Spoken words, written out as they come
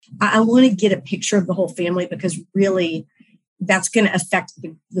I want to get a picture of the whole family because really that's going to affect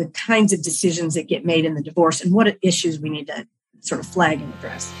the kinds of decisions that get made in the divorce and what issues we need to sort of flag and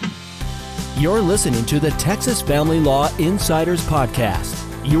address. You're listening to the Texas Family Law Insiders Podcast,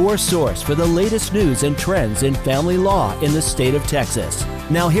 your source for the latest news and trends in family law in the state of Texas.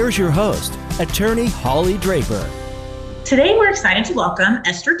 Now here's your host, Attorney Holly Draper. Today, we're excited to welcome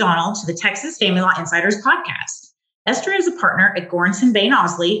Esther Donald to the Texas Family Law Insiders Podcast. Esther is a partner at Goranson, Bain,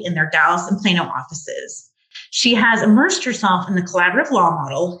 Ausley in their Dallas and Plano offices. She has immersed herself in the collaborative law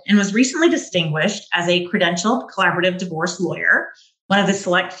model and was recently distinguished as a credentialed collaborative divorce lawyer, one of the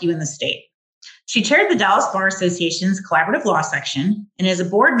select few in the state. She chaired the Dallas Bar Association's collaborative law section and is a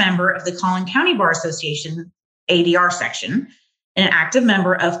board member of the Collin County Bar Association ADR section and an active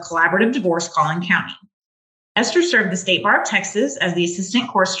member of Collaborative Divorce Collin County. Esther served the State Bar of Texas as the assistant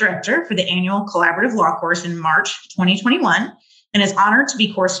course director for the annual collaborative law course in March 2021 and is honored to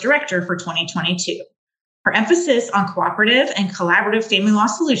be course director for 2022. Her emphasis on cooperative and collaborative family law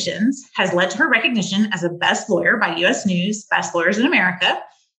solutions has led to her recognition as a best lawyer by U.S. News Best Lawyers in America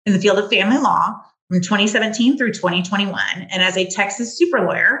in the field of family law from 2017 through 2021, and as a Texas super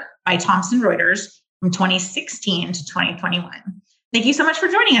lawyer by Thomson Reuters from 2016 to 2021. Thank you so much for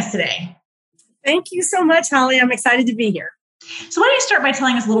joining us today. Thank you so much, Holly. I'm excited to be here. So why don't you start by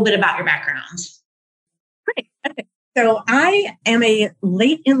telling us a little bit about your background? Great. Okay. So I am a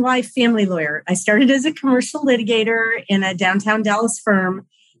late in life family lawyer. I started as a commercial litigator in a downtown Dallas firm.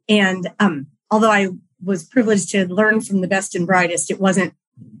 And although I was privileged to learn from the best and brightest, it wasn't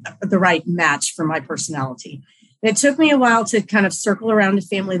the right match for my personality. And it took me a while to kind of circle around to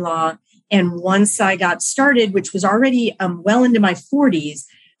family law. And once I got started, which was already well into my 40s,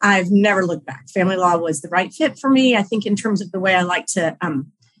 I've never looked back. Family law was the right fit for me, I think, in terms of the way I like to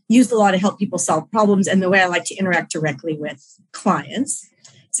use the law to help people solve problems and the way I like to interact directly with clients.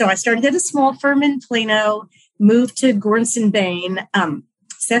 So I started at a small firm in Plano, moved to Goranson, Bain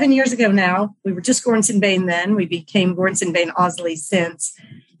 7 years ago now. We were just Goranson, Bain then. We became Goranson, Bain, Ausley since.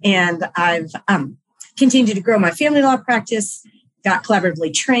 And I've continued to grow my family law practice, got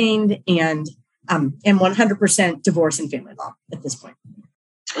collaboratively trained, and am 100% divorce and family law at this point.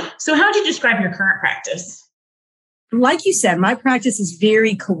 So how would you describe your current practice? Like you said, my practice is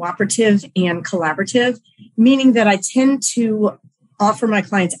very cooperative and collaborative, meaning that I tend to offer my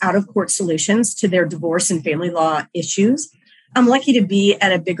clients out-of-court solutions to their divorce and family law issues. I'm lucky to be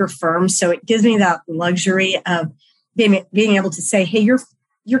at a bigger firm, so it gives me that luxury of being able to say, hey,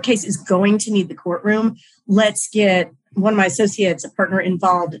 your case is going to need the courtroom. Let's get one of my associates, a partner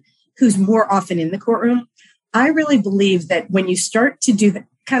involved, who's more often in the courtroom. I really believe that when you start to do the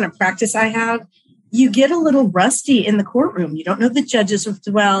kind of practice I have, you get a little rusty in the courtroom. You don't know the judges as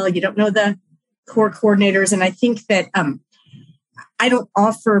well. You don't know the court coordinators. And I think that I don't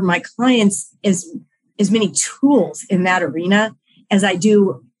offer my clients as many tools in that arena as I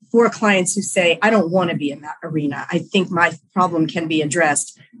do for clients who say, I don't want to be in that arena. I think my problem can be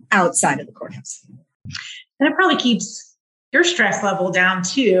addressed outside of the courthouse. And it probably keeps your stress level down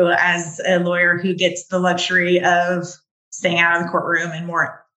too, as a lawyer who gets the luxury of staying out of the courtroom in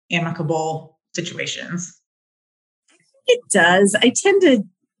more amicable situations. It does. I tend to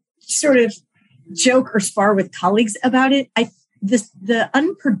sort of joke or spar with colleagues about it. The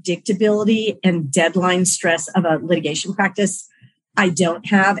unpredictability and deadline stress of a litigation practice, I don't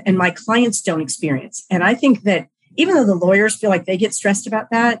have, and my clients don't experience. And I think that even though the lawyers feel like they get stressed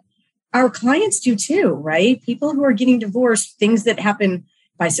about that, our clients do too, right? People who are getting divorced, things that happen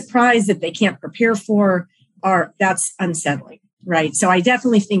by surprise that they can't prepare for, that's unsettling, right? So I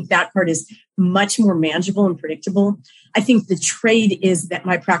definitely think that part is much more manageable and predictable. I think the trade is that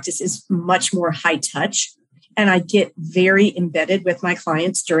my practice is much more high touch, and I get very embedded with my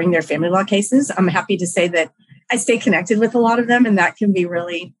clients during their family law cases. I'm happy to say that I stay connected with a lot of them, and that can be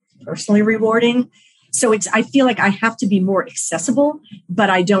really personally rewarding. So I feel like I have to be more accessible, but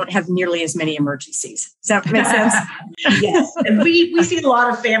I don't have nearly as many emergencies. Does that make sense? Yes. And we see a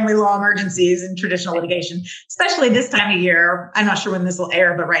lot of family law emergencies in traditional litigation, especially this time of year. I'm not sure when this will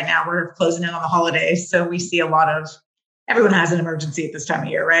air, but right now we're closing in on the holidays. So we see a lot of, everyone has an emergency at this time of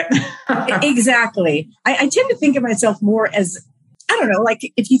year, right? Exactly. I tend to think of myself more as, I don't know, like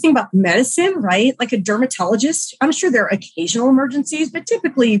if you think about medicine, right? Like a dermatologist, I'm sure there are occasional emergencies, but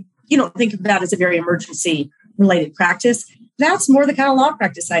typically you don't think of that as a very emergency related practice. That's more the kind of law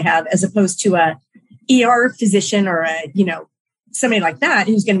practice I have, as opposed to a ER physician or somebody like that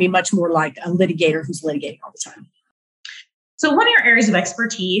who's going to be much more like a litigator who's litigating all the time. So one of your areas of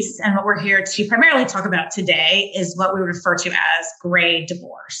expertise, and what we're here to primarily talk about today, is what we refer to as gray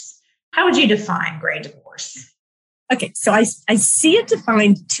divorce. How would you define gray divorce? Okay, so I see it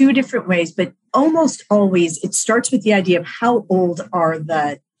defined two different ways, but almost always it starts with the idea of how old are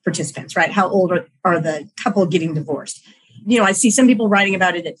the participants, right? How old are the couple getting divorced? I see some people writing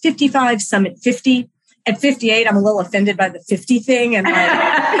about it at 55, some at 50. At 58, I'm a little offended by the 50 thing. And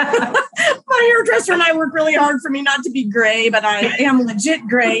my hairdresser and I work really hard for me not to be gray, but I am legit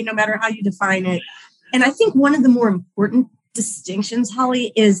gray, no matter how you define it. And I think one of the more important distinctions,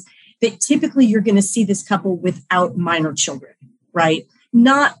 Holly, is that typically you're going to see this couple without minor children, right?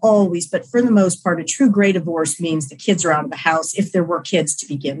 Not always, but for the most part, a true gray divorce means the kids are out of the house if there were kids to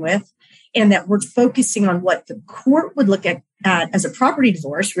begin with, and that we're focusing on what the court would look at as a property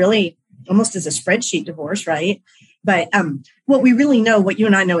divorce, really almost as a spreadsheet divorce, right? But what we really know, what you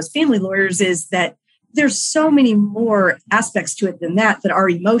and I know as family lawyers, is that there's so many more aspects to it than that are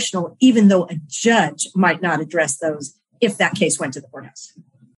emotional, even though a judge might not address those if that case went to the courthouse.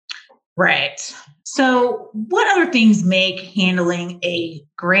 Right. So what other things make handling a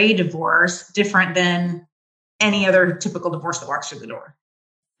gray divorce different than any other typical divorce that walks through the door?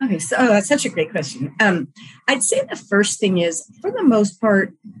 Okay, so that's such a great question. I'd say the first thing is, for the most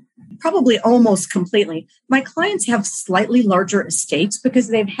part, probably almost completely, my clients have slightly larger estates because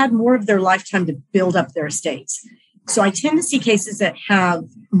they've had more of their lifetime to build up their estates. So I tend to see cases that have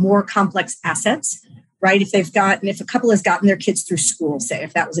more complex assets, right? If a couple has gotten their kids through school, say,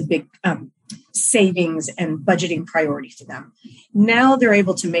 if that was a big savings and budgeting priority for them. Now they're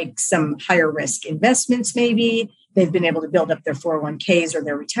able to make some higher risk investments, maybe. They've been able to build up their 401ks or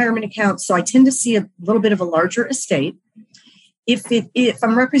their retirement accounts. So I tend to see a little bit of a larger estate. If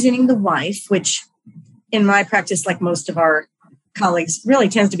I'm representing the wife, which in my practice, like most of our colleagues, really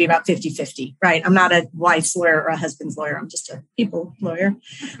tends to be about 50-50, right? I'm not a wife's lawyer or a husband's lawyer. I'm just a people lawyer.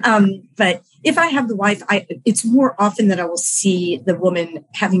 But if I have the wife, it's more often that I will see the woman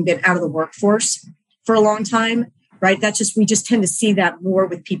having been out of the workforce for a long time, right? We just tend to see that more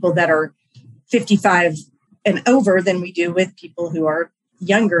with people that are 55 and over than we do with people who are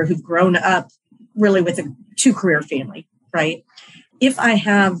younger, who've grown up really with a two-career family, right? If I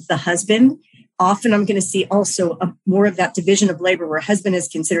have the husband, often I'm going to see also more of that division of labor where husband has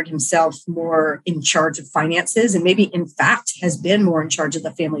considered himself more in charge of finances and maybe in fact has been more in charge of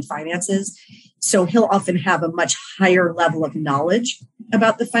the family finances. So he'll often have a much higher level of knowledge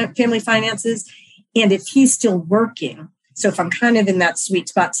about the family finances. And if he's still working, so if I'm kind of in that sweet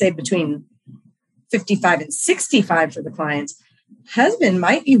spot, say between 55 and 65 for the clients, husband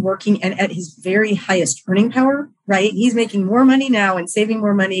might be working and at his very highest earning power, right? He's making more money now and saving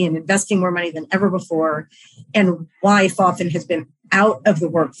more money and investing more money than ever before. And wife often has been out of the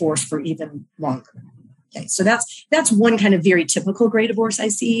workforce for even longer. Okay, so that's one kind of very typical gray divorce I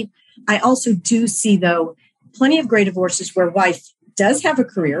see. I also do see, though, plenty of gray divorces where wife does have a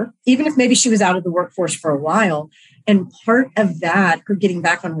career, even if maybe she was out of the workforce for a while. And part of that, her getting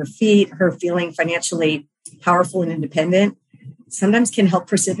back on her feet, her feeling financially powerful and independent, sometimes can help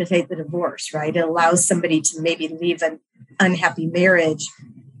precipitate the divorce, right? It allows somebody to maybe leave an unhappy marriage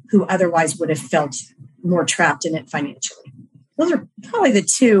who otherwise would have felt more trapped in it financially. Those are probably the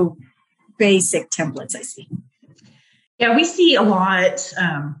two basic templates I see. Yeah, we see a lot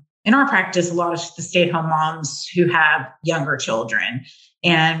in our practice, a lot of the stay-at-home moms who have younger children.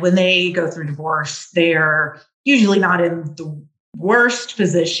 And when they go through divorce, they're usually not in the worst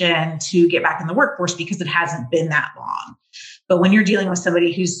position to get back in the workforce because it hasn't been that long. But when you're dealing with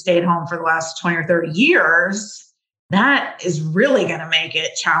somebody who's stayed home for the last 20 or 30 years, that is really going to make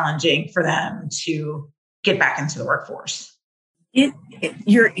it challenging for them to get back into the workforce.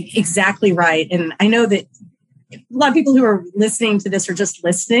 You're exactly right. And I know that a lot of people who are listening to this are just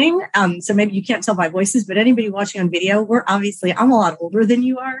listening. So maybe you can't tell by voices, but anybody watching on video, I'm a lot older than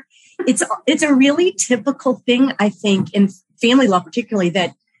you are. It's a really typical thing, I think, in family law, particularly,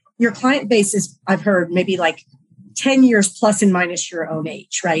 that your client base is, I've heard, maybe like 10 years plus and minus your own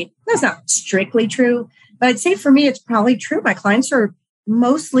age, right? That's not strictly true, but I'd say for me, it's probably true. My clients are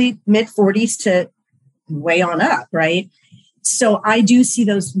mostly mid 40s to way on up, right? So I do see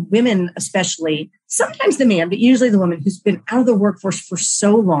those women, especially, sometimes the man, but usually the woman who's been out of the workforce for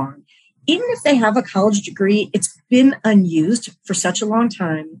so long. Even if they have a college degree, it's been unused for such a long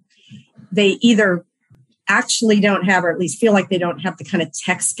time. They either actually don't have, or at least feel like they don't have the kind of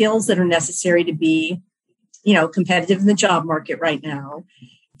tech skills that are necessary to be, competitive in the job market right now.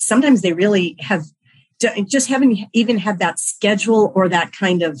 Sometimes they really haven't even had that schedule or that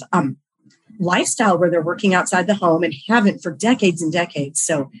kind of lifestyle where they're working outside the home and haven't for decades and decades.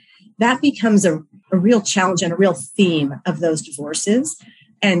 So that becomes a real challenge and a real theme of those divorces.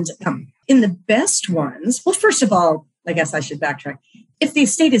 And in the best ones, well, first of all, I guess I should backtrack. If the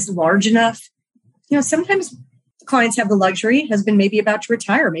estate is large enough, sometimes clients have the luxury, husband maybe about to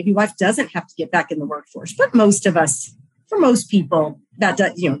retire, maybe wife doesn't have to get back in the workforce, but most of us, for most people, that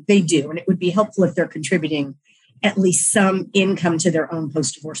does, they do, and it would be helpful if they're contributing at least some income to their own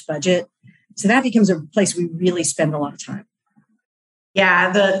post-divorce budget. So that becomes a place we really spend a lot of time.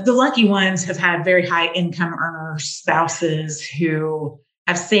 Yeah, the lucky ones have had very high income earner spouses who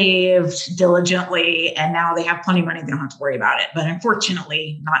have saved diligently, and now they have plenty of money. They don't have to worry about it. But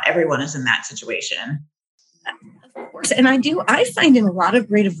unfortunately, not everyone is in that situation. Of course. And I find in a lot of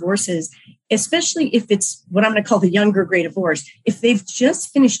gray divorces, especially if it's what I'm going to call the younger gray divorce, if they've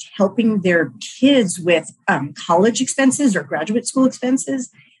just finished helping their kids with college expenses or graduate school expenses,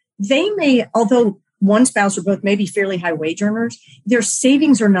 they may, although one spouse or both may be fairly high wage earners, their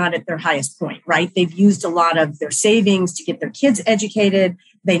savings are not at their highest point, right? They've used a lot of their savings to get their kids educated.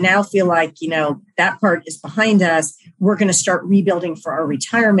 They now feel like, that part is behind us. We're going to start rebuilding for our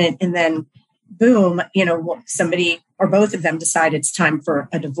retirement. And then boom, somebody or both of them decide it's time for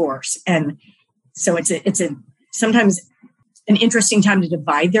a divorce. And so it's sometimes an interesting time to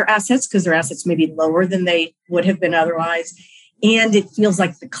divide their assets because their assets may be lower than they would have been otherwise. And it feels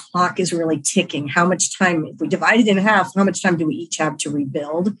like the clock is really ticking. How much time, if we divide it in half, how much time do we each have to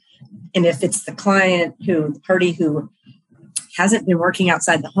rebuild? And if it's the the party who hasn't been working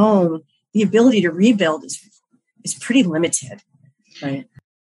outside the home, the ability to rebuild is pretty limited, right?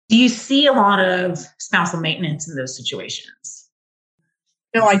 Do you see a lot of spousal maintenance in those situations?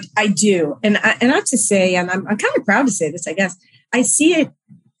 No, I do. And I have to say, and I'm kind of proud to say this, I guess, I see it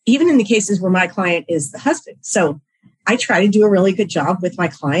even in the cases where my client is the husband. So I try to do a really good job with my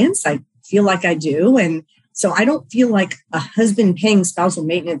clients. I feel like I do. And so I don't feel like a husband paying spousal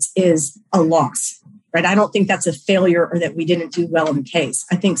maintenance is a loss, right? I don't think that's a failure or that we didn't do well in the case.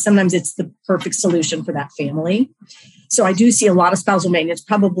 I think sometimes it's the perfect solution for that family. So I do see a lot of spousal maintenance,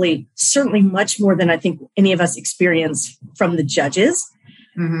 certainly much more than I think any of us experience from the judges,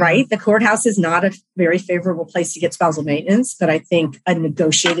 right? The courthouse is not a very favorable place to get spousal maintenance, but I think a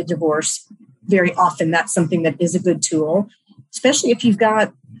negotiated divorce, very often that's something that is a good tool, especially if you've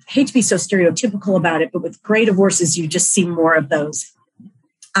got, I hate to be so stereotypical about it, but with gray divorces, you just see more of those.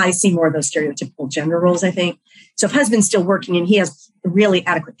 I see more of those stereotypical gender roles, I think. So if husband's still working and he has really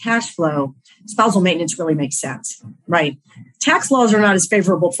adequate cash flow, spousal maintenance really makes sense, right? Tax laws are not as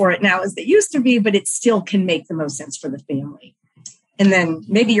favorable for it now as they used to be, but it still can make the most sense for the family. And then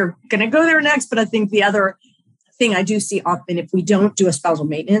maybe you're going to go there next, but I think the other thing I do see often, if we don't do a spousal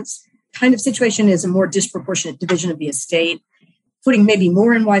maintenance kind of situation, is a more disproportionate division of the estate, putting maybe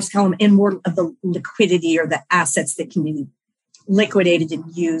more in wife's column and more of the liquidity or the assets that can be liquidated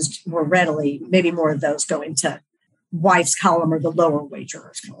and used more readily. Maybe more of those go into wife's column or the lower wage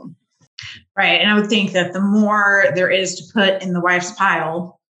earner's column. Right. And I would think that the more there is to put in the wife's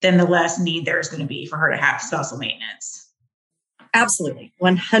pile, then the less need there's going to be for her to have spousal maintenance. Absolutely.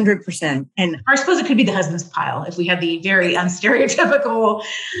 100%. And or I suppose it could be the husband's pile if we had the very unstereotypical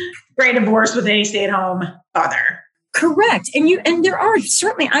gray divorce with a stay-at-home father. Correct. And there are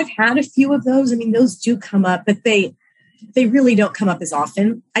certainly, I've had a few of those. I mean, those do come up, but they really don't come up as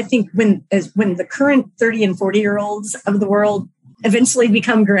often. I think when the current 30 and 40-year-olds of the world eventually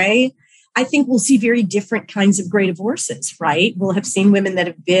become gray, I think we'll see very different kinds of gray divorces, right? We'll have seen women that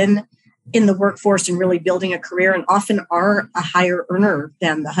have been in the workforce and really building a career and often are a higher earner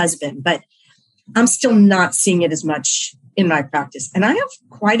than the husband. But I'm still not seeing it as much in my practice. And I have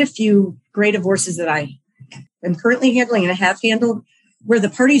quite a few gray divorces that I am currently handling and I have handled where the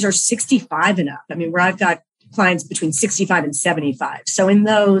parties are 65 and up. I mean, where I've got clients between 65 and 75. So in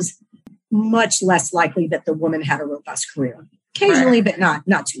those, much less likely that the woman had a robust career. Occasionally, right, but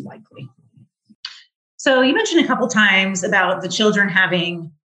not too likely. So you mentioned a couple times about the children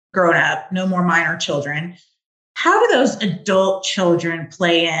having grown up, no more minor children. How do those adult children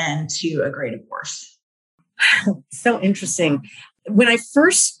play into a gray divorce? So interesting. When I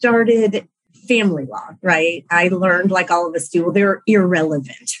first started family law, right, I learned, like all of us do, well, they're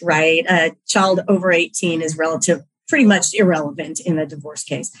irrelevant, right? A child over 18 is pretty much irrelevant in a divorce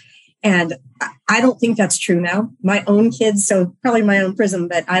case. And I don't think that's true now. My own kids, so probably my own prison,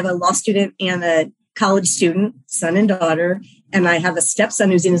 but I have a law student and a college student, son and daughter, and I have a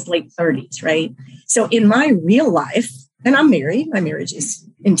stepson who's in his late 30s, right? So in my real life, and I'm married, my marriage is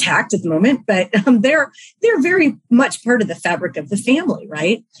intact at the moment, but they're very much part of the fabric of the family,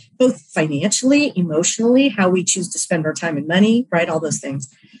 right? Both financially, emotionally, how we choose to spend our time and money, right? All those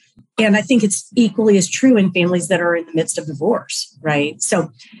things. And I think it's equally as true in families that are in the midst of divorce, right?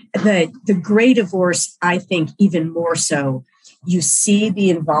 So the gray divorce, I think even more so, you see the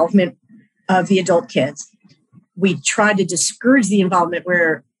involvement of the adult kids. We try to discourage the involvement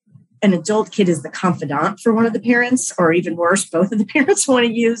where an adult kid is the confidant for one of the parents, or even worse, both of the parents want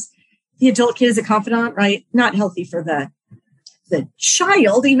to use the adult kid as a confidant, right? Not healthy for the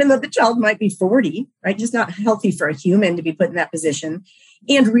child, even though the child might be 40, right? Just not healthy for a human to be put in that position,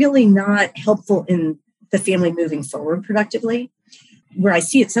 and really not helpful in the family moving forward productively. Where I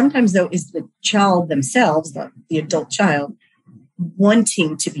see it sometimes, though, is the child themselves, the adult child,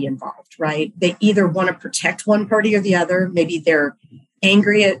 wanting to be involved, right? They either want to protect one party or the other. Maybe they're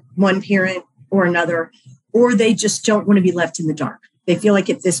angry at one parent or another, or they just don't want to be left in the dark. They feel like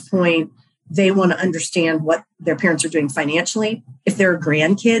at this point, they want to understand what their parents are doing financially. If they're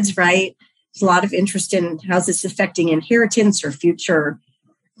grandkids, right? There's a lot of interest in how's this affecting inheritance or future,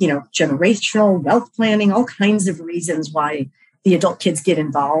 generational wealth planning, all kinds of reasons why the adult kids get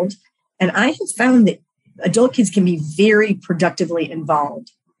involved. And I have found that adult kids can be very productively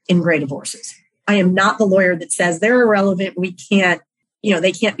involved in gray divorces. I am not the lawyer that says they're irrelevant. We can't,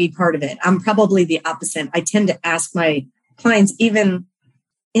 they can't be part of it. I'm probably the opposite. I tend to ask my clients, even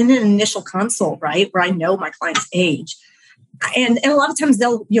in an initial consult, right, where I know my client's age. And a lot of times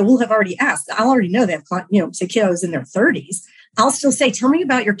we'll have already asked. I'll already know they have, say kiddos in their 30s. I'll still say, tell me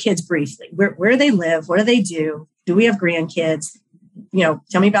about your kids briefly. Where they live? What do they do? Do we have grandkids?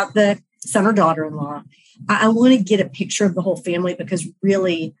 Tell me about the son or daughter-in-law. I want to get a picture of the whole family, because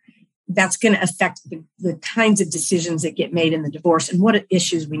really that's going to affect the kinds of decisions that get made in the divorce and what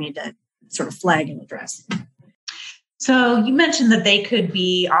issues we need to sort of flag and address. So you mentioned that they could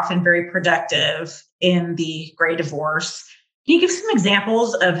be often very productive in the gray divorce. Can you give some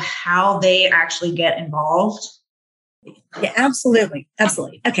examples of how they actually get involved? Yeah, absolutely.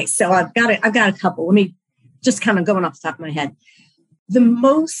 Absolutely. Okay. So I've got a couple. Let me just kind of going off the top of my head. The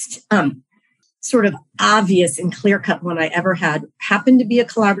most sort of obvious and clear-cut one I ever had happened to be a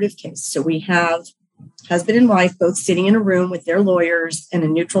collaborative case. So we have husband and wife both sitting in a room with their lawyers and a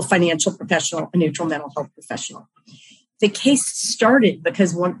neutral financial professional, a neutral mental health professional. The case started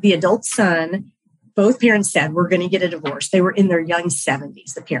because the adult son, both parents said, we're going to get a divorce. They were in their young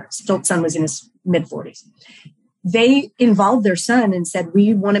 70s, the parents. Adult son was in his mid-40s. They involved their son and said,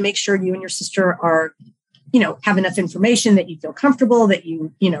 we want to make sure you and your sister are, have enough information that you feel comfortable, that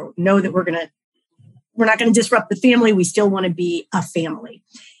you know that we're not going to disrupt the family. We still want to be a family.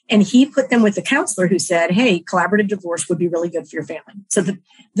 And he put them with the counselor who said, hey, collaborative divorce would be really good for your family. So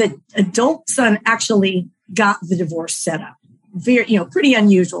the adult son actually got the divorce set up. Very, pretty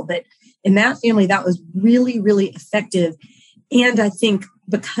unusual, but in that family, that was really, really effective. And I think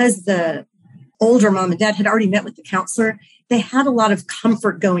because the older mom and dad had already met with the counselor, they had a lot of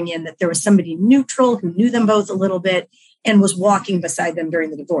comfort going in that there was somebody neutral who knew them both a little bit and was walking beside them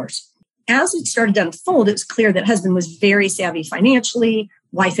during the divorce. As it started to unfold, it was clear that husband was very savvy financially.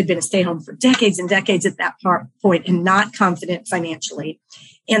 Wife had been a stay-at-home for decades and decades at that point and not confident financially.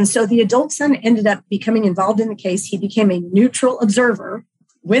 And so the adult son ended up becoming involved in the case. He became a neutral observer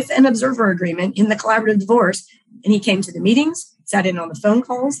with an observer agreement in the collaborative divorce. And he came to the meetings, sat in on the phone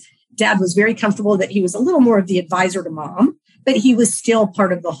calls. Dad was very comfortable that he was a little more of the advisor to mom, but he was still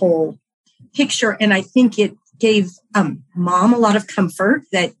part of the whole picture. And I think it gave mom a lot of comfort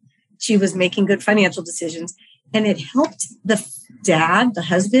that she was making good financial decisions. And it helped the dad, the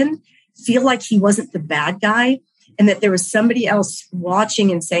husband, feel like he wasn't the bad guy and that there was somebody else watching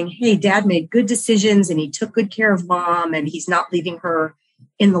and saying, hey, dad made good decisions and he took good care of mom and he's not leaving her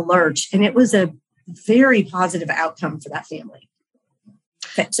in the lurch. And it was a very positive outcome for that family.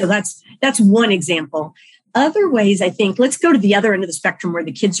 Okay, so that's one example. Other ways, I think, let's go to the other end of the spectrum where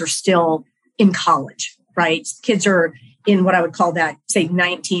the kids are still in college, right? Kids are in what I would call that, say,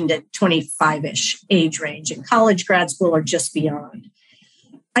 19 to 25-ish age range in college, grad school, or just beyond.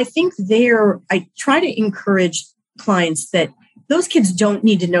 I think I try to encourage clients that those kids don't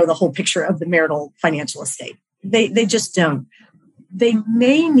need to know the whole picture of the marital financial estate. They just don't. They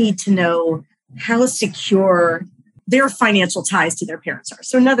may need to know how secure their financial ties to their parents are.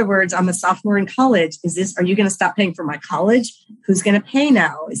 So in other words, I'm a sophomore in college. Are you going to stop paying for my college? Who's going to pay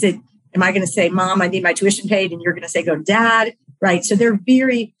now? Am I going to say, Mom, I need my tuition paid? And you're going to say, go to Dad, right? So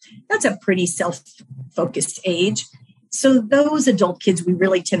that's a pretty self-focused age. So those adult kids, we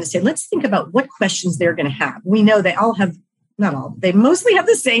really tend to say, let's think about what questions they're going to have. We know they all have, not all, they mostly have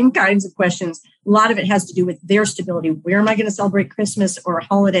the same kinds of questions. A lot of it has to do with their stability. Where am I going to celebrate Christmas or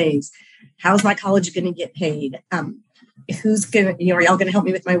holidays? How's my college going to get paid? Who's going to, are y'all going to help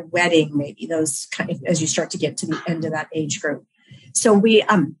me with my wedding? Maybe those kind of, as you start to get to the end of that age group. So we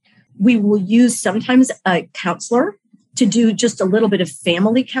will use sometimes a counselor to do just a little bit of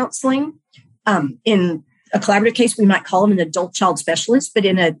family counseling. In a collaborative case, we might call them an adult child specialist, but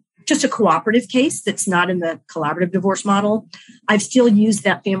in a just a cooperative case that's not in the collaborative divorce model, I've still used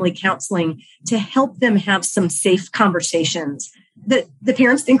that family counseling to help them have some safe conversations that the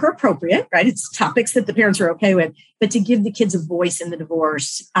parents think are appropriate, right? It's topics that the parents are okay with, but to give the kids a voice in the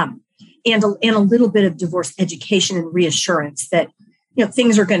divorce and a little bit of divorce education and reassurance that,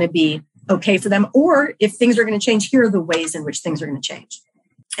 things are going to be okay for them. Or if things are going to change, here are the ways in which things are going to change.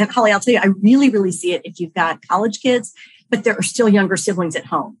 And Holly, I'll tell you, I really, really see it if you've got college kids, but there are still younger siblings at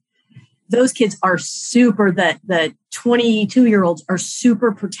home. Those kids are the 22-year-olds are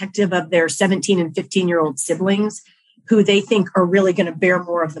super protective of their 17 and 15-year-old siblings who they think are really going to bear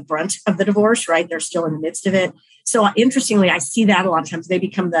more of the brunt of the divorce, right? They're still in the midst of it. So interestingly, I see that a lot of times. They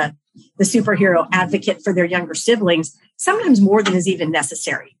become the superhero advocate for their younger siblings, sometimes more than is even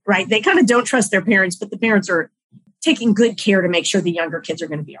necessary, right? They kind of don't trust their parents, but the parents are taking good care to make sure the younger kids are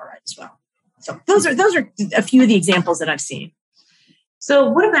going to be all right as well. So those are a few of the examples that I've seen. So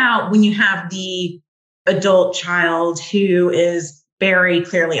what about when you have the adult child who is very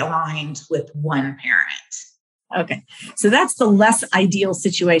clearly aligned with one parent? Okay. So that's the less ideal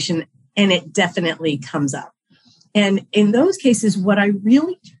situation, and it definitely comes up. And in those cases, what I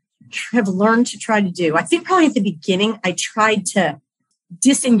really have learned to try to do, I think probably at the beginning, I tried to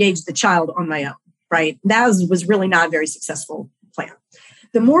disengage the child on my own, right? That was really not a very successful plan.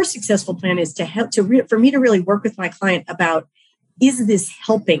 The more successful plan is for me to really work with my client about, is this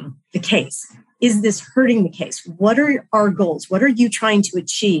helping the case? Is this hurting the case? What are our goals? What are you trying to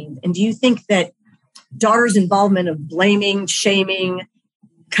achieve? And do you think that daughter's involvement of blaming, shaming,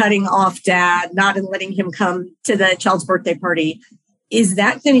 cutting off dad, not letting him come to the child's birthday party, is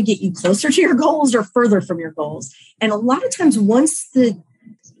that going to get you closer to your goals or further from your goals? And a lot of times and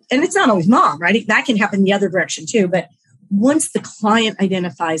it's not always mom, right? That can happen the other direction too. But once the client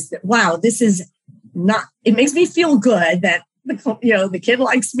identifies that, wow, this is not, it makes me feel good that the kid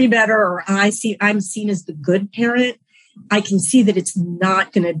likes me better, or I'm seen as the good parent, I can see that it's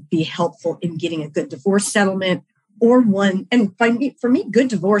not going to be helpful in getting a good divorce settlement or one. And for me, good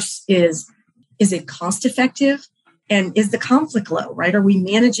divorce is it cost effective, and is the conflict low, right? Are we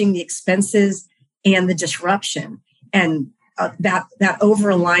managing the expenses and the disruption? And that over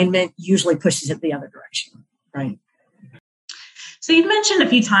alignment usually pushes it the other direction, right? So you've mentioned a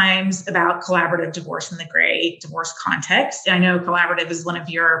few times about collaborative divorce in the gray divorce context. I know collaborative is one of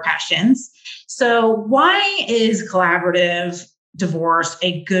your passions. So why is collaborative divorce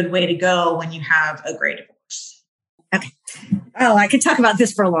a good way to go when you have a gray divorce? Okay. Oh, I could talk about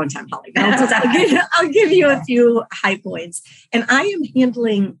this for a long time, Holly. I'll give you a few high points. And I am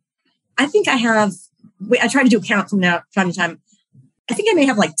handling, I try to do a count from time to time. I think I may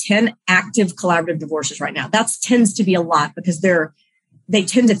have like 10 active collaborative divorces right now. That tends to be a lot because they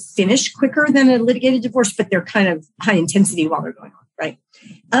tend to finish quicker than a litigated divorce, but they're kind of high intensity while they're going on, right?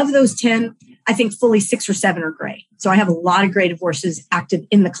 Of those 10, I think fully 6 or 7 are gray. So I have a lot of gray divorces active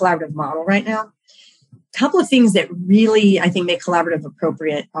in the collaborative model right now. A couple of things that really, I think, make collaborative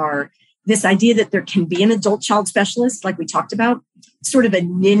appropriate are this idea that there can be an adult child specialist, like we talked about, sort of a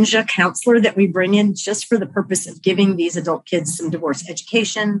ninja counselor that we bring in just for the purpose of giving these adult kids some divorce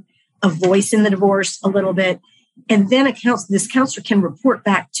education, a voice in the divorce a little bit. And then this counselor can report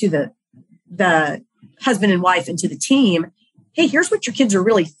back to the husband and wife and to the team, hey, here's what your kids are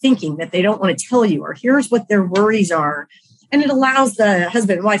really thinking that they don't want to tell you, or here's what their worries are. And it allows the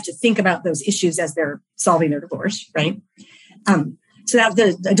husband and wife to think about those issues as they're solving their divorce, right? So that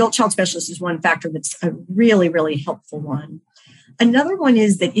the adult child specialist is one factor that's a really, really helpful one. Another one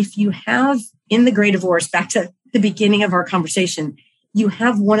is that if you have in the gray divorce, back to the beginning of our conversation, you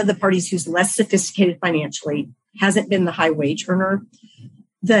have one of the parties who's less sophisticated financially, hasn't been the high wage earner.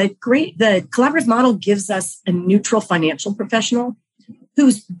 The collaborative model gives us a neutral financial professional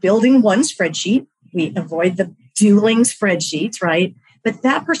who's building one spreadsheet. We avoid the dueling spreadsheets, right? But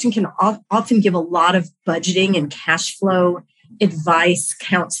that person can often give a lot of budgeting and cash flow advice,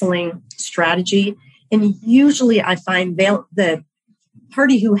 counseling, strategy. And usually I find the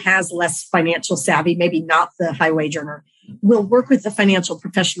party who has less financial savvy, maybe not the high wage earner, will work with the financial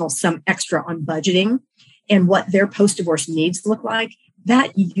professional some extra on budgeting and what their post-divorce needs look like.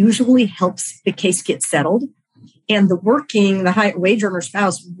 That usually helps the case get settled. And the high wage earner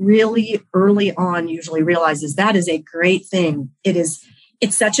spouse really early on usually realizes that is a great thing. It's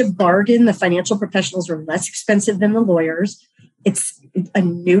such a bargain. The financial professionals are less expensive than the lawyers. It's a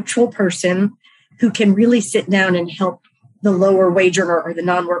neutral person who can really sit down and help the lower wage earner or the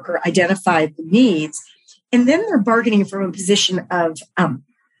non-worker identify the needs. And then they're bargaining from a position of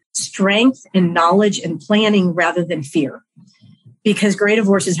strength and knowledge and planning rather than fear. because gray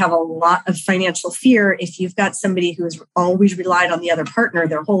divorces have a lot of financial fear if you've got somebody who has always relied on the other partner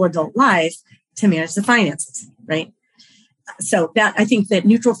their whole adult life to manage the finances, right? So that I think that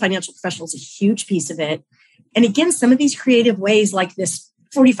neutral financial professional is a huge piece of it. And again, some of these creative ways, like this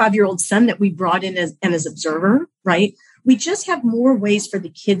 45-year-old son that we brought in as observer, right? We just have more ways for the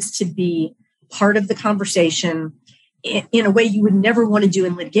kids to be part of the conversation in a way you would never want to do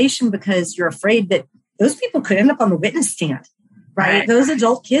in litigation because you're afraid that those people could end up on the witness stand, right? Those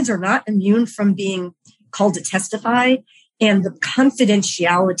adult kids are not immune from being called to testify. And the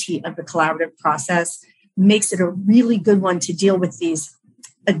confidentiality of the collaborative process makes it a really good one to deal with these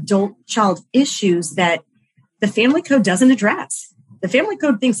adult-child issues that the family code doesn't address. The family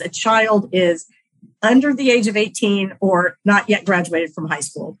code thinks a child is under the age of 18 or not yet graduated from high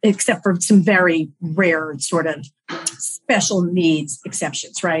school, except for some very rare sort of special needs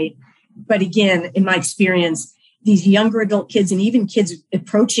exceptions, right? But again, in my experience, these younger adult kids and even kids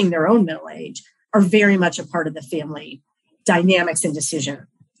approaching their own middle age are very much a part of the family dynamics and decision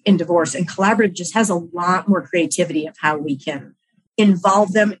in divorce. And collaborative just has a lot more creativity of how we can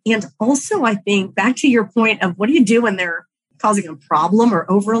involve them. And also, I think, back to your point of what do you do when they're causing a problem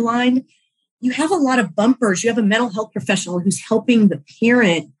or over-aligned? You have a lot of bumpers. You have a mental health professional who's helping the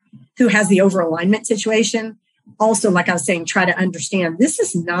parent who has the over-alignment situation. Also, like I was saying, try to understand this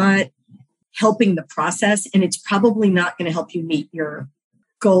is not helping the process, and it's probably not going to help you meet your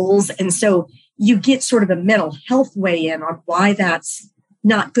goals. And so you get sort of a mental health weigh in on why that's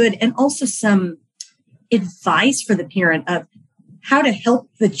not good, and also some advice for the parent of how to help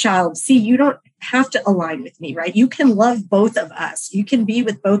the child see you don't have to align with me, right? You can love both of us. You can be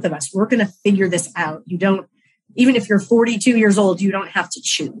with both of us. We're going to figure this out. You don't, even if you're 42 years old, you don't have to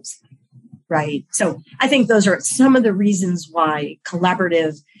choose, right? So I think those are some of the reasons why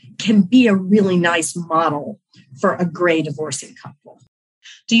collaborative can be a really nice model for a gray divorcing couple.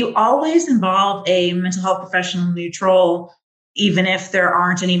 Do you always involve a mental health professional neutral, even if there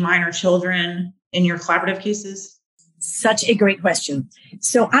aren't any minor children in your collaborative cases? Such a great question.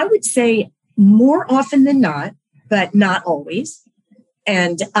 So I would say more often than not, but not always.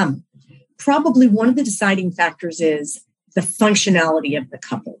 And probably one of the deciding factors is the functionality of the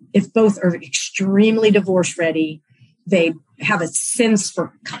couple. If both are extremely divorce ready, they have a sense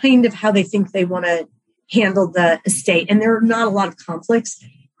for kind of how they think they want to handle the estate, and there are not a lot of conflicts,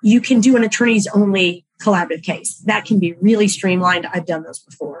 you can do an attorneys only collaborative case. That can be really streamlined. I've done those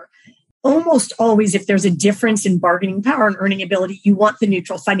before. Almost always, if there's a difference in bargaining power and earning ability, you want the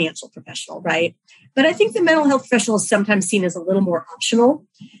neutral financial professional, right? But I think the mental health professional is sometimes seen as a little more optional.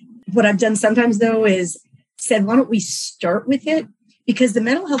 What I've done sometimes, though, is said, why don't we start with it? Because the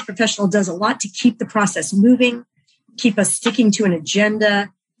mental health professional does a lot to keep the process moving, keep us sticking to an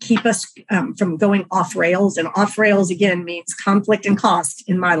agenda, keep us from going off rails. And off rails, again, means conflict and cost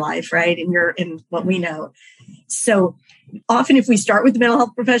in my life, right? In what we know. So often if we start with the mental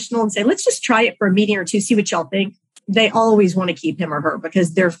health professional and say, let's just try it for a meeting or two, see what y'all think, they always want to keep him or her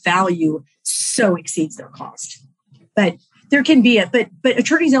because their value so exceeds their cost. But there can be but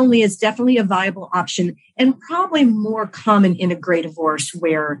attorneys only is definitely a viable option and probably more common in a gray divorce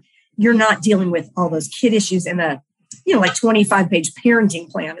where you're not dealing with all those kid issues and a, like 25-page parenting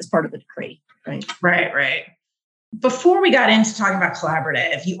plan as part of the decree, right? Right. Before we got into talking about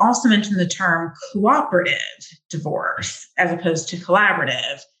collaborative, you also mentioned the term cooperative divorce as opposed to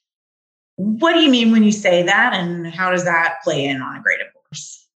collaborative. What do you mean when you say that, and how does that play in on a gray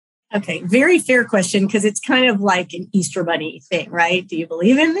divorce? Okay, very fair question, because it's kind of like an Easter Bunny thing, right? Do you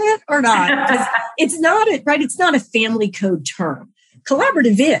believe in it or not? Because it's not a family code term.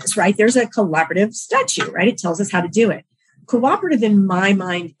 Collaborative is, right? There's a collaborative statute, right? It tells us how to do it. Cooperative, in my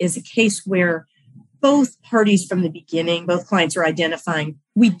mind, is a case where both parties from the beginning, both clients are identifying,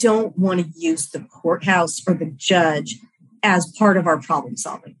 we don't want to use the courthouse or the judge as part of our problem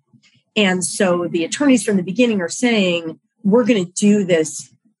solving. And so the attorneys from the beginning are saying, we're going to do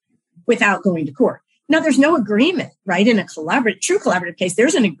this without going to court. Now, there's no agreement, right? In a true collaborative case,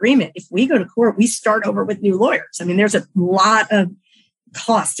 there's an agreement. If we go to court, we start over with new lawyers. I mean, there's a lot of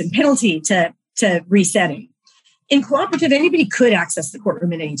cost and penalty to resetting. In cooperative, anybody could access the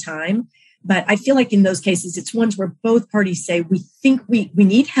courtroom at any time. But I feel like in those cases, it's ones where both parties say, we think we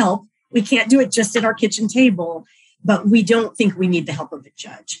need help. We can't do it just at our kitchen table, but we don't think we need the help of a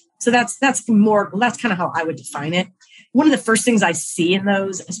judge. So that's kind of how I would define it. One of the first things I see in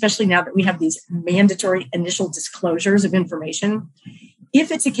those, especially now that we have these mandatory initial disclosures of information, if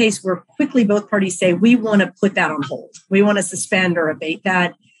it's a case where quickly both parties say, we want to put that on hold, we want to suspend or abate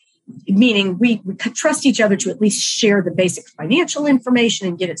that, meaning we trust each other to at least share the basic financial information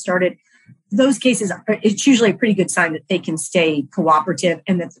and get it started. those cases, it's usually a pretty good sign that they can stay cooperative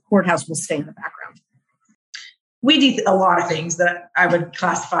and that the courthouse will stay in the background. We do a lot of things that I would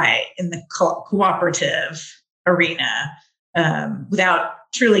classify in the cooperative arena without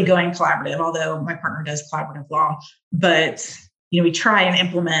truly going collaborative, although my partner does collaborative law. But, we try and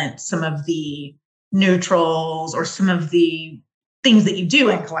implement some of the neutrals or some of the things that you do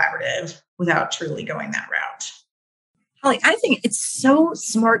in collaborative without truly going that route. Holly, I think it's so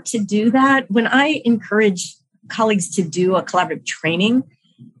smart to do that. When I encourage colleagues to do a collaborative training,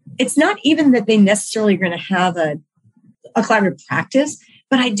 it's not even that they necessarily are going to have a collaborative practice,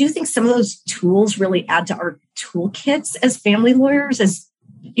 but I do think some of those tools really add to our toolkits as family lawyers,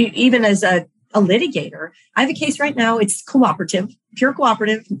 even as a litigator. I have a case right now. It's cooperative, pure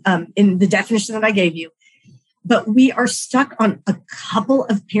cooperative in the definition that I gave you. But we are stuck on a couple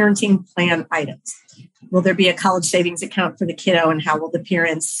of parenting plan items. Will there be a college savings account for the kiddo, and how will the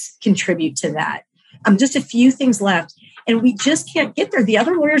parents contribute to that? Just a few things left, and we just can't get there. The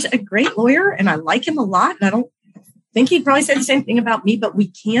other lawyer's a great lawyer, and I like him a lot, and I don't think he'd probably say the same thing about me, but we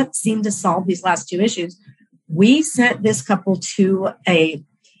can't seem to solve these last two issues. We sent this couple to a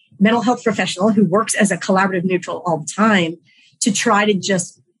mental health professional who works as a collaborative neutral all the time to try to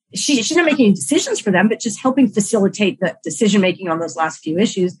just, she's not making any decisions for them, but just helping facilitate the decision-making on those last few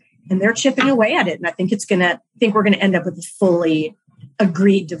issues. And they're chipping away at it. And I think we're going to end up with a fully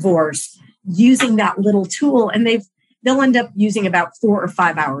agreed divorce using that little tool. And they'll end up using about 4 or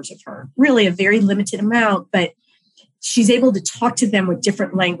 5 hours of her, really a very limited amount, but she's able to talk to them with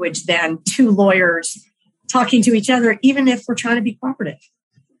different language than two lawyers talking to each other, even if we're trying to be cooperative.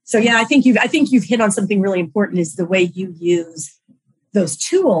 So yeah, I think you've hit on something really important, is the way you use those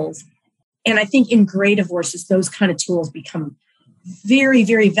tools. And I think in gray divorces, those kind of tools become very,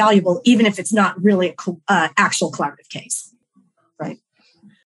 very valuable, even if it's not really an actual collaborative case, right?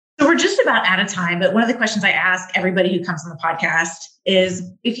 So we're just about out of time, but one of the questions I ask everybody who comes on the podcast is,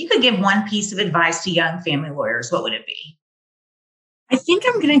 if you could give one piece of advice to young family lawyers, what would it be? I think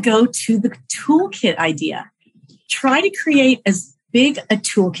I'm going to go to the toolkit idea. Try to create as big a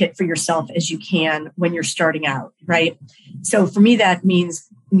toolkit for yourself as you can when you're starting out, right? So for me, that means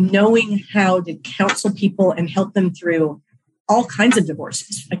knowing how to counsel people and help them through all kinds of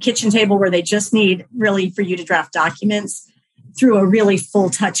divorces. A kitchen table where they just need really for you to draft documents, through a really full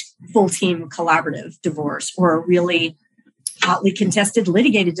team collaborative divorce, or a really hotly contested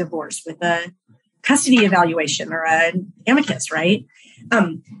litigated divorce with a custody evaluation or an amicus, right?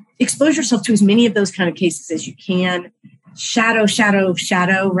 Expose yourself to as many of those kind of cases as you can. Shadow,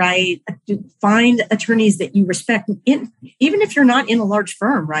 right? Find attorneys that you respect, even if you're not in a large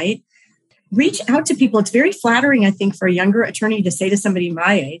firm, right? Reach out to people. It's very flattering, I think, for a younger attorney to say to somebody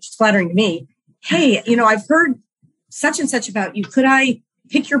my age, it's flattering to me, hey, I've heard such and such about you. Could I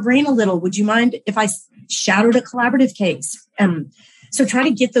pick your brain a little? Would you mind if I shadowed a collaborative case? So try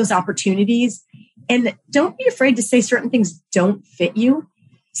to get those opportunities, and don't be afraid to say certain things don't fit you.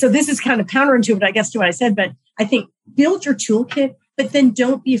 So this is kind of counterintuitive, I guess, to what I said, but I think build your toolkit, but then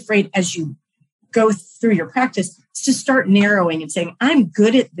don't be afraid as you go through your practice to start narrowing and saying, I'm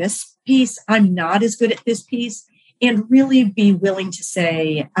good at this piece, I'm not as good at this piece, and really be willing to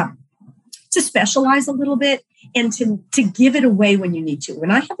say, to specialize a little bit and to give it away when you need to.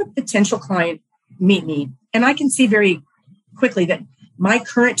 When I have a potential client meet me, and I can see very quickly that my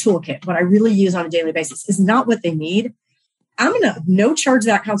current toolkit, what I really use on a daily basis, is not what they need, I'm going to no charge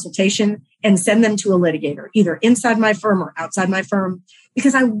that consultation and send them to a litigator, either inside my firm or outside my firm,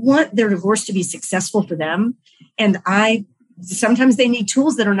 because I want their divorce to be successful for them. And sometimes they need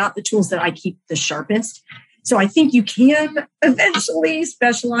tools that are not the tools that I keep the sharpest. So I think you can eventually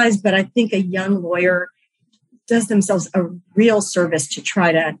specialize, but I think a young lawyer does themselves a real service to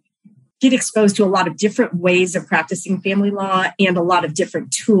try to get exposed to a lot of different ways of practicing family law and a lot of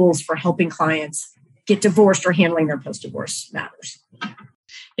different tools for helping clients get divorced or handling their post-divorce matters.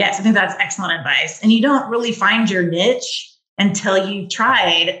 Yes, I think that's excellent advice. And you don't really find your niche until you've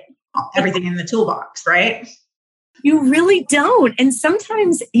tried everything in the toolbox, right? You really don't. And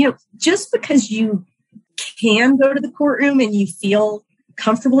sometimes, just because you can go to the courtroom and you feel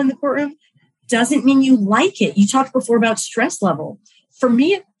comfortable in the courtroom doesn't mean you like it. You talked before about stress level. For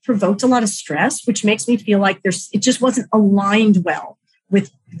me, it provoked a lot of stress, which makes me feel like it just wasn't aligned well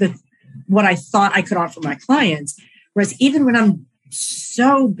with what I thought I could offer my clients. Whereas even when I'm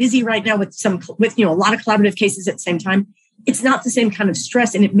so busy right now with a lot of collaborative cases at the same time, it's not the same kind of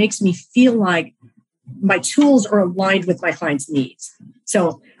stress, and it makes me feel like my tools are aligned with my clients' needs.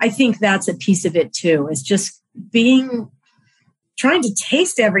 So I think that's a piece of it too, is just trying to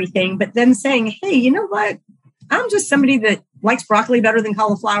taste everything, but then saying, hey, you know what? I'm just somebody that likes broccoli better than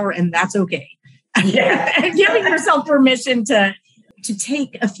cauliflower, and that's okay. Yeah. Giving yourself permission to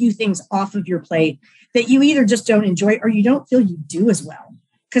take a few things off of your plate that you either just don't enjoy or you don't feel you do as well.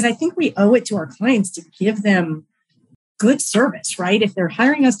 Because I think we owe it to our clients to give them good service, right? If they're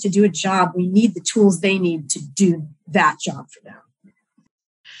hiring us to do a job, we need the tools they need to do that job for them.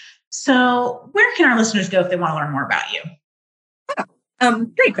 So where can our listeners go if they want to learn more about you?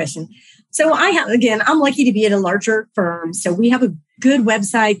 Great question. So I'm lucky to be at a larger firm. So we have a good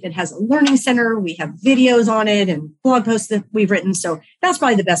website that has a learning center. We have videos on it and blog posts that we've written. So that's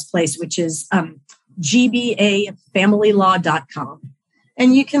probably the best place, which is gbafamilylaw.com.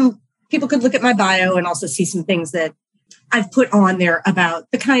 And people could look at my bio and also see some things that I've put on there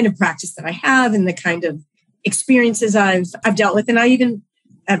about the kind of practice that I have and the kind of experiences I've dealt with. And I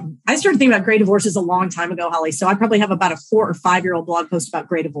started thinking about gray divorces a long time ago, Holly. So I probably have about a 4 or 5 year old blog post about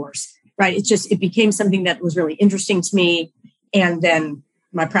gray divorce, right? It became something that was really interesting to me. And then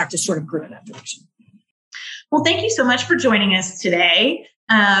my practice sort of grew in that direction. Well, thank you so much for joining us today.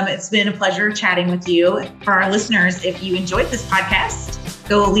 It's been a pleasure chatting with you. For our listeners, if you enjoyed this podcast,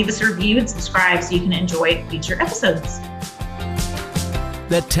 go leave us a review and subscribe so you can enjoy future episodes.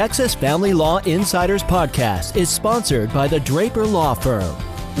 The Texas Family Law Insiders Podcast is sponsored by the Draper Law Firm.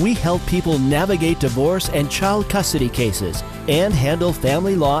 We help people navigate divorce and child custody cases and handle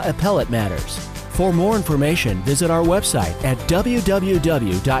family law appellate matters. For more information, visit our website at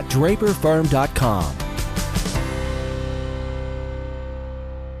www.draperfirm.com.